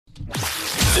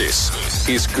This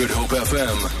is Good Hope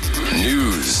FM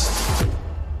News.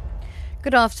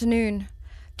 Good afternoon.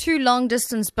 2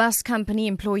 long-distance bus company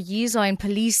employees are in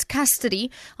police custody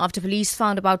after police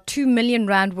found about 2 million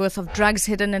rand worth of drugs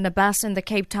hidden in a bus in the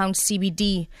Cape Town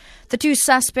CBD. The 2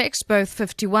 suspects, both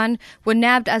 51, were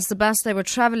nabbed as the bus they were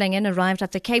travelling in arrived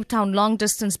at the Cape Town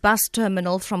long-distance bus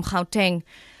terminal from Gauteng.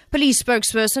 Police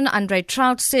spokesperson Andre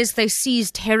Trout says they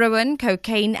seized heroin,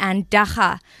 cocaine and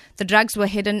dagga. The drugs were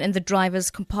hidden in the driver's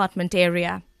compartment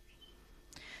area.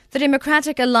 The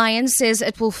Democratic Alliance says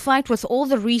it will fight with all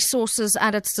the resources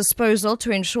at its disposal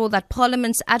to ensure that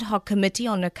Parliament's ad hoc committee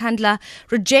on Nkandla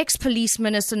rejects Police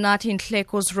Minister Nathi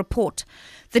Nhleko's report.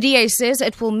 The DA says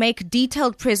it will make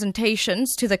detailed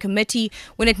presentations to the committee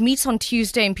when it meets on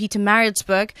Tuesday in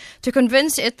Pietermaritzburg to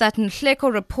convince it that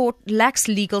Nhleko report lacks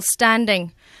legal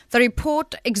standing. The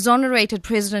report exonerated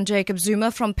President Jacob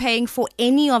Zuma from paying for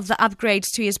any of the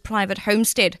upgrades to his private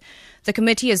homestead. The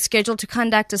committee is scheduled to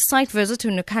conduct a site visit to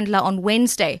Nkandla on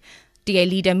Wednesday. DA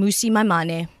leader Musi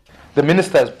Maimane. The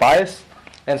minister is biased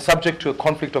and subject to a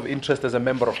conflict of interest as a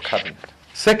member of cabinet.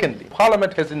 Secondly,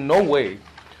 Parliament has in no way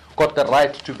got the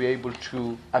right to be able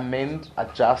to amend,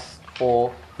 adjust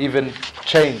or even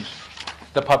change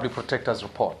the Public Protector's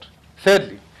report.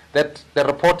 Thirdly, that the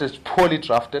report is poorly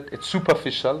drafted, it's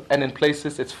superficial and in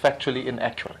places it's factually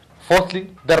inaccurate.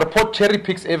 Fourthly, the report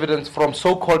cherry-picks evidence from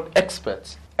so-called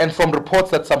experts and from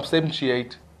reports that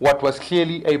substantiate what was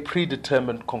clearly a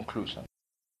predetermined conclusion.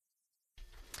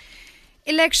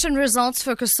 Election results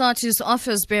for COSATU's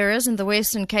office bearers in the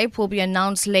Western Cape will be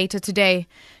announced later today.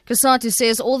 COSATU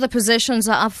says all the positions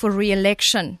are up for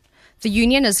re-election. The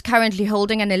union is currently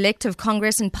holding an elective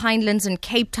congress in Pinelands in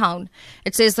Cape Town.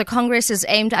 It says the congress is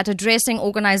aimed at addressing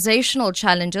organizational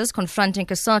challenges confronting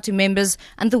COSATU members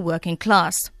and the working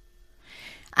class.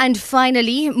 And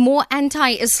finally, more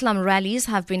anti-Islam rallies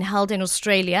have been held in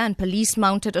Australia and police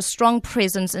mounted a strong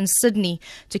presence in Sydney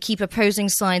to keep opposing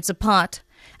sides apart.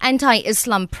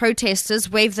 Anti-Islam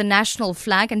protesters waved the national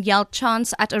flag and yelled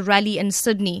chants at a rally in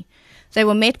Sydney. They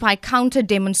were met by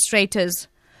counter-demonstrators.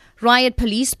 Riot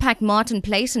police packed Martin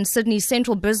Place in Sydney's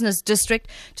central business district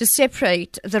to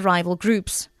separate the rival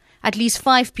groups. At least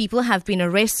 5 people have been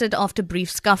arrested after brief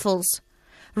scuffles.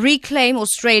 Reclaim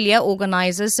Australia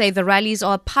organisers say the rallies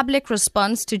are a public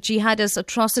response to jihadist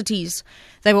atrocities.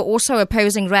 They were also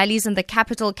opposing rallies in the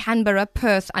capital Canberra,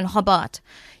 Perth and Hobart.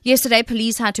 Yesterday,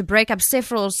 police had to break up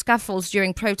several scuffles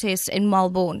during protests in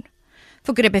Melbourne.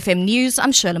 For Good Hope FM News,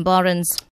 I'm Shirley Barnes.